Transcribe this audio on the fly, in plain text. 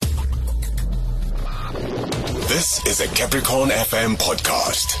This is a Capricorn FM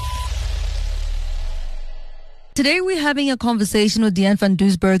podcast. Today we're having a conversation with Deanne van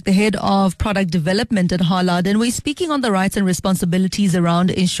Doesburgh, the head of product development at Hollard, and we're speaking on the rights and responsibilities around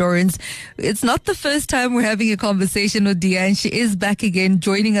insurance. It's not the first time we're having a conversation with Deanne. She is back again,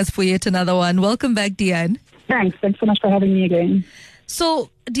 joining us for yet another one. Welcome back, Deanne. Thanks so much for having me again. So,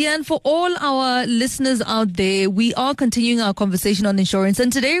 Deanne, for all our listeners out there, we are continuing our conversation on insurance.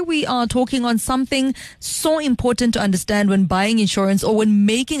 And today we are talking on something so important to understand when buying insurance or when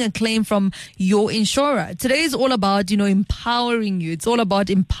making a claim from your insurer. Today is all about, empowering you. It's all about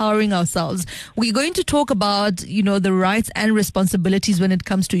empowering ourselves. We're going to talk about, the rights and responsibilities when it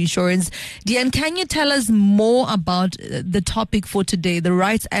comes to insurance. Deanne, can you tell us more about the topic for today, the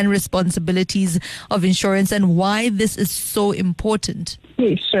rights and responsibilities of insurance, and why this is so important?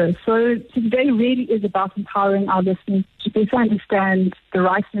 Yes, sure. So today really is about empowering our listeners to better understand the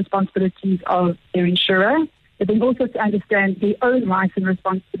rights and responsibilities of their insurer, but then also to understand their own rights and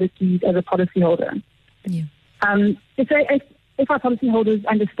responsibilities as a policyholder. Yeah. If our policyholders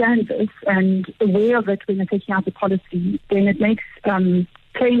understand this and aware of it when they're taking out the policy, then it makes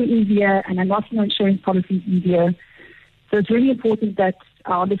claiming easier and unlocking our insurance policies easier. So it's really important that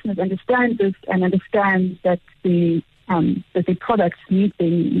our listeners understand this and understand that the products meet their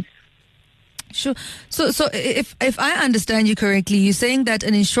needs. Sure. So if I understand you correctly, you're saying that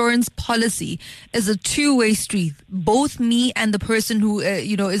an insurance policy is a two-way street. Both me and the person who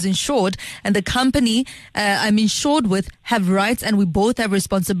is insured and the company I'm insured with have rights, and we both have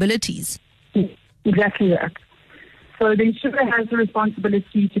responsibilities. Exactly that. So the insurer has the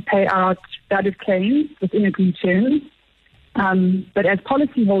responsibility to pay out valid claims within agreed terms. But as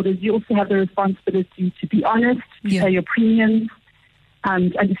policyholders, you also have the responsibility to be honest, to pay your premiums,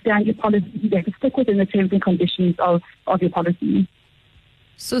 and understand your policy. You have to stick within the terms and conditions of your policy.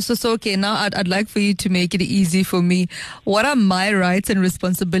 So okay, now I'd like for you to make it easy for me. What are my rights and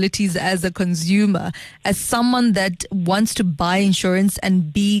responsibilities as a consumer, as someone that wants to buy insurance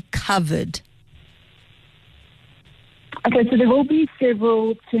and be covered? Okay, so there will be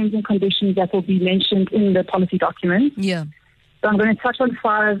several terms and conditions that will be mentioned in the policy document. Yeah. So I'm going to touch on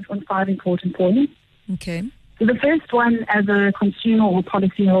five important points. Okay. So the first one, as a consumer or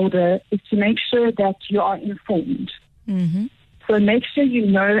policyholder, is to make sure that you are informed. Mm-hmm. So make sure you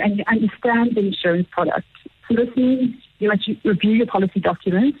know and you understand the insurance product. So this means you must review your policy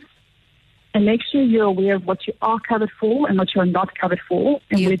documents and make sure you're aware of what you are covered for and what you are not covered for,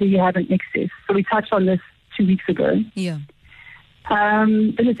 and whether you have an excess. So we touched on this 2 weeks ago. Yeah.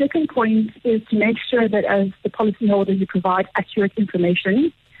 And the second point is to make sure that as the policyholder you provide accurate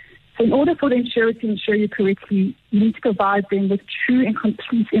information. So in order for the insurer to insure you correctly, you need to provide them with true and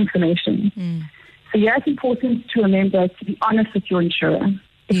complete information. So yeah, it's important to remember to be honest with your insurer.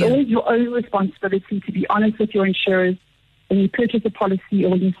 It's always your own responsibility to be honest with your insurers when you purchase a policy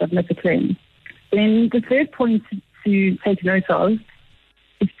or when you submit a claim. Then the third point to take note of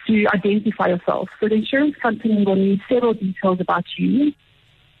is to identify yourself. So the insurance company will need several details about you,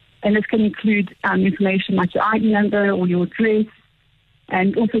 and this can include information like your ID number or your address,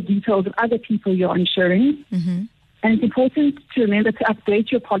 and also details of other people you're insuring. Mm-hmm. And it's important to remember to update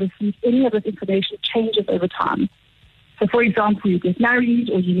your policy if any of this information changes over time. So, for example, you get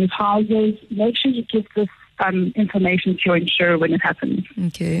married or you move houses, make sure you give this information to your insurer when it happens.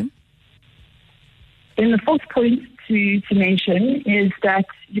 Okay. Then the fourth point to mention is that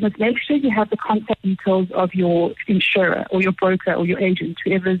you must make sure you have the contact details of your insurer or your broker or your agent,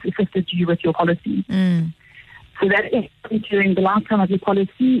 whoever's assisted you with your policy. So that is during the lifetime of your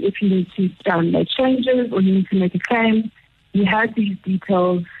policy, if you need to make changes or you need to make a claim, you have these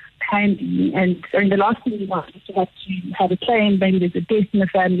details handy. And the last thing you want is to have a claim, maybe there's a death in the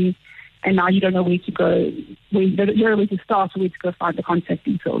family, and now you don't know where to go, where to start or where to go find the contact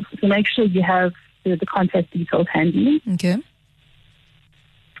details. So make sure you have the contact details handy. Okay.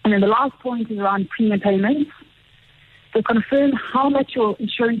 And then the last point is around premium payments. So confirm how much your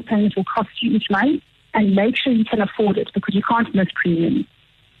insurance payments will cost you each month and make sure you can afford it, because you can't miss premium.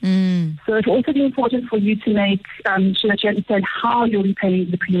 So it will also be important for you to make sure that you understand how you'll be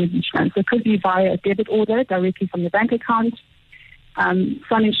paying the premium each month. So it could be via a debit order directly from your bank account.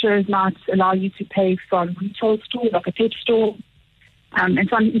 Some insurers might allow you to pay from retail stores like a pet store. And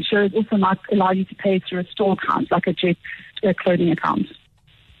some insurers also might allow you to pay through a store account, like a Jet clothing account.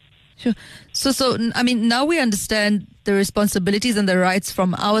 Sure. So, I mean, now we understand the responsibilities and the rights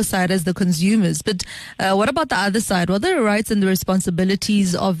from our side as the consumers. But what about the other side? What are the rights and the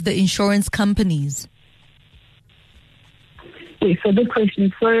responsibilities of the insurance companies? Yes, so good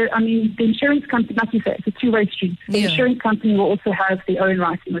question. So, I mean, the insurance company, like you said, it's a two-way street. The insurance company will also have their own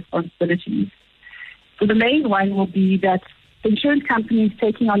rights and responsibilities. So the main one will be that the insurance company is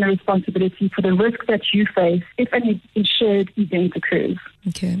taking on the responsibility for the risk that you face if an insured event occurs.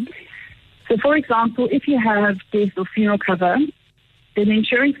 Okay. So, for example, if you have death or funeral cover, then the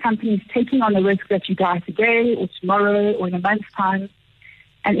insurance company is taking on the risk that you die today or tomorrow or in a month's time.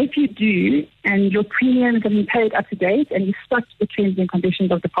 And if you do, and your premiums have been paid up to date and you stuck to the terms and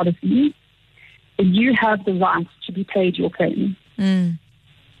conditions of the policy, then you have the right to be paid your claim.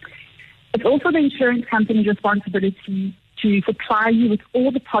 It's also the insurance company's responsibility to supply you with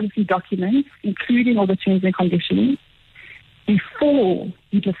all the policy documents, including all the terms and conditions, before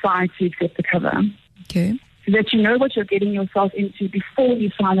you decide to accept the cover. Okay. So that you know what you're getting yourself into before you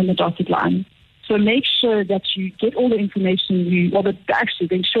sign on the dotted line. So make sure that you get all the information the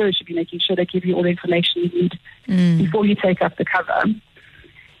insurer should be making sure they give you all the information you need before you take up the cover.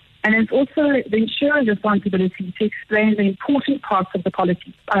 And it's also the insurer's responsibility to explain the important parts of the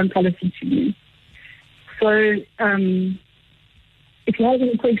policy to you. So if you have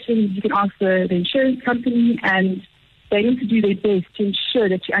any questions, you can ask the insurance company, and they need to do their best to ensure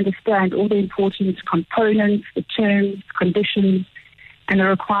that you understand all the important components, the terms, conditions, and the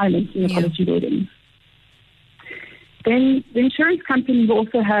requirements in the policy wording. Then the insurance company will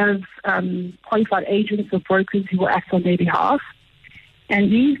also have qualified agents or brokers who will act on their behalf. And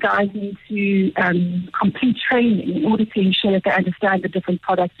these guys need to complete training in order to ensure that they understand the different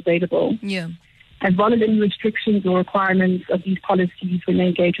products available, as well as any restrictions or requirements of these policies when they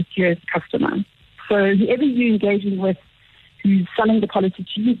engage with you as a customer. So whoever you're engaging with who's selling the policy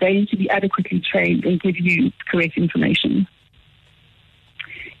to you, they need to be adequately trained and give you correct information.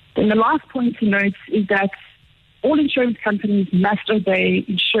 Then the last point to note is that all insurance companies must obey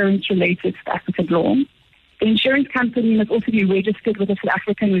insurance-related South African law. The insurance company must also be registered with the South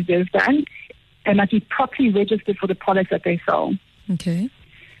African Reserve Bank and must be properly registered for the products that they sell. Okay.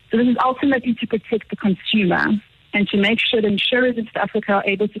 So this is ultimately to protect the consumer and to make sure the insurers in South Africa are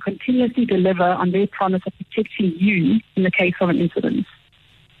able to continuously deliver on their promise of protecting you in the case of an incident.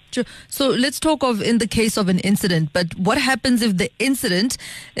 Sure. So let's talk of in the case of an incident, but what happens if the incident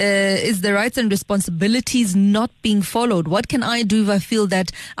is the rights and responsibilities not being followed? What can I do if I feel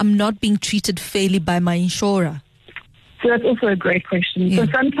that I'm not being treated fairly by my insurer? So that's also a great question. Yeah.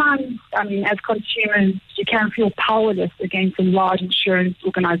 So sometimes, as consumers, you can feel powerless against a large insurance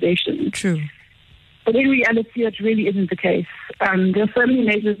organization. True. But in reality, that really isn't the case. There are so many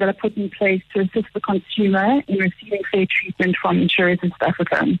measures that are put in place to assist the consumer in receiving fair treatment from insurers in South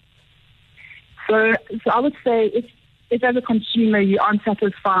Africa. So I would say if as a consumer you aren't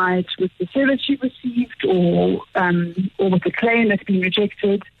satisfied with the service you've received or with the claim that's been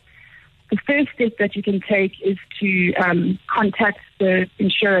rejected, the first step that you can take is to contact the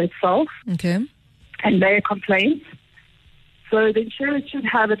insurer itself and lay a complaint. So the insurer should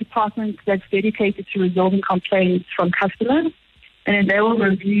have a department that's dedicated to resolving complaints from customers, and then they will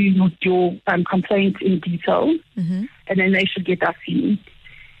review your complaint in detail, and then they should get back to you.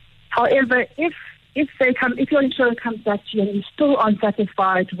 However, if your insurer comes back to you and you're still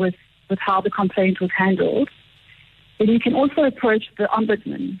unsatisfied with how the complaint was handled, then you can also approach the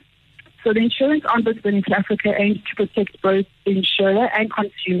ombudsman. So the insurance ombudsman in South Africa aims to protect both the insurer and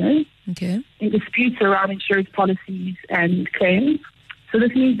consumers in disputes around insurance policies and claims. So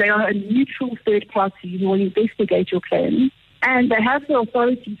this means they are a neutral third party who will investigate your claim, and they have the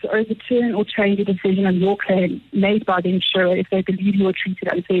authority to overturn or change a decision on your claim made by the insurer if they believe you were treated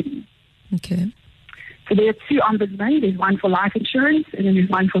unfairly. Okay. So there are two ombudsmen. There's one for life insurance and then there's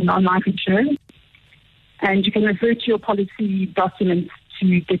one for non-life insurance. And you can refer to your policy documents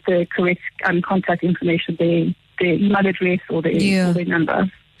to get the correct contact information, their email address or their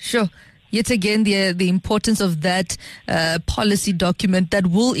number. Sure. Yet again, the importance of that policy document that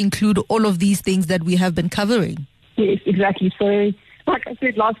will include all of these things that we have been covering. Yes, exactly. So, like I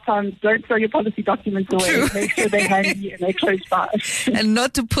said last time, don't throw your policy documents away. True. Make sure they're handy and they're close by. And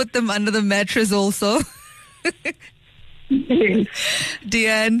not to put them under the mattress also. Yes.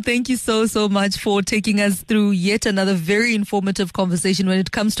 Deanne, thank you so much for taking us through yet another very informative conversation when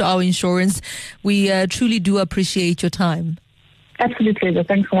it comes to our insurance. We truly do appreciate your time. Absolutely.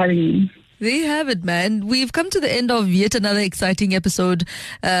 Thanks for having me. There you have it, man. We've come to the end of yet another exciting episode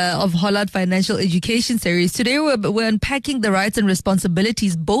of Hollard Financial Education Series. Today we're unpacking the rights and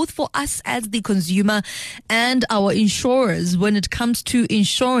responsibilities both for us as the consumer and our insurers when it comes to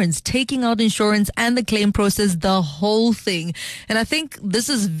insurance, taking out insurance and the claim process, the whole thing. And I think this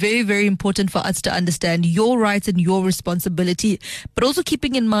is very, very important for us to understand your rights and your responsibility, but also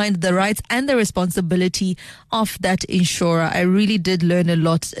keeping in mind the rights and the responsibility of that insurer. I really did learn a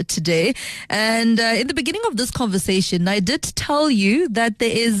lot today. And in the beginning of this conversation, I did tell you that there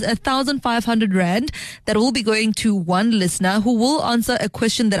is 1,500 Rand that will be going to one listener who will answer a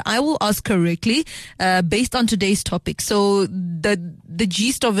question that I will ask correctly based on today's topic. So the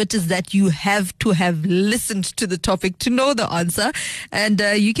gist of it is that you have to have listened to the topic to know the answer. And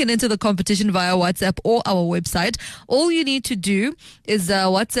you can enter the competition via WhatsApp or our website. All you need to do is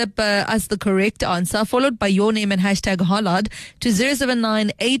WhatsApp us the correct answer, followed by your name and hashtag Hollard to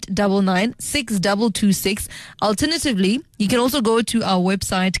 079-899-6226. Alternatively, you can also go to our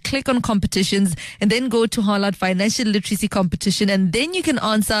website, click on competitions, and then go to Hollard Financial Literacy Competition, and then you can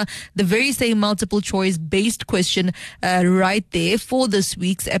answer the very same multiple choice based question right there for this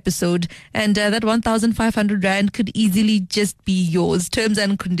week's episode. And that 1,500 Rand could easily just be yours. Terms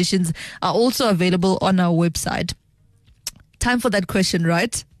and conditions are also available on our website. Time for that question,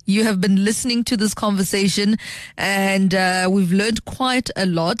 right? You have been listening to this conversation and we've learned quite a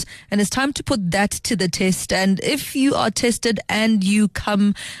lot, and it's time to put that to the test. And if you are tested and you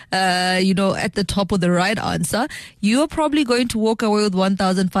come, at the top with the right answer, you are probably going to walk away with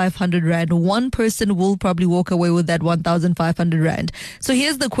 1,500 Rand. One person will probably walk away with that 1,500 Rand. So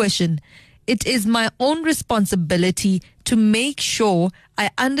here's the question. It is my own responsibility to make sure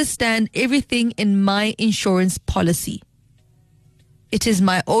I understand everything in my insurance policy. It is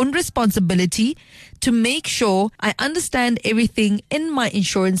my own responsibility to make sure I understand everything in my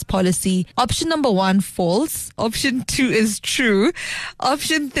insurance policy. Option number 1, false. Option 2 is true.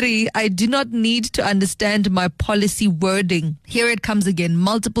 Option 3, I do not need to understand my policy wording. Here it comes again,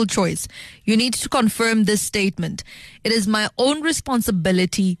 multiple choice. You need to confirm this statement. It is my own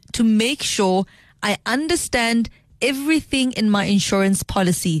responsibility to make sure I understand everything in my insurance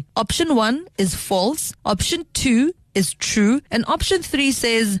policy. Option 1 is false. Option 2 is true. And option 3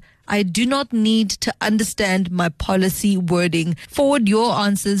 says, I do not need to understand my policy wording. Forward your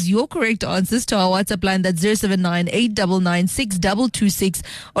answers, your correct answers, to our WhatsApp line. That's 079-899-6226,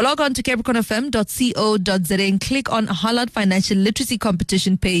 or log on to capricornfm.co.za and click on Hollard Financial Literacy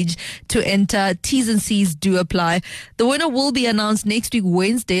Competition page to enter. T's and C's do apply. The winner will be announced next week,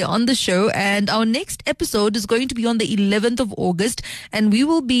 Wednesday, on the show. And our next episode is going to be on the 11th of August. And we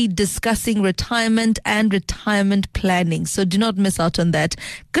will be discussing retirement and retirement planning. So do not miss out on that.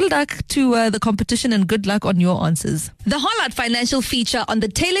 Good luck to the competition and good luck on your answers. The Hollard Financial feature on the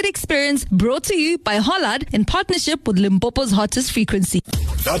Tailored Experience, brought to you by Hollard in partnership with Limpopo's hottest frequency.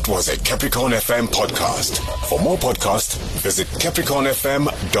 That was a Capricorn FM podcast. For more podcasts, visit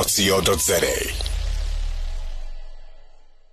capricornfm.co.za.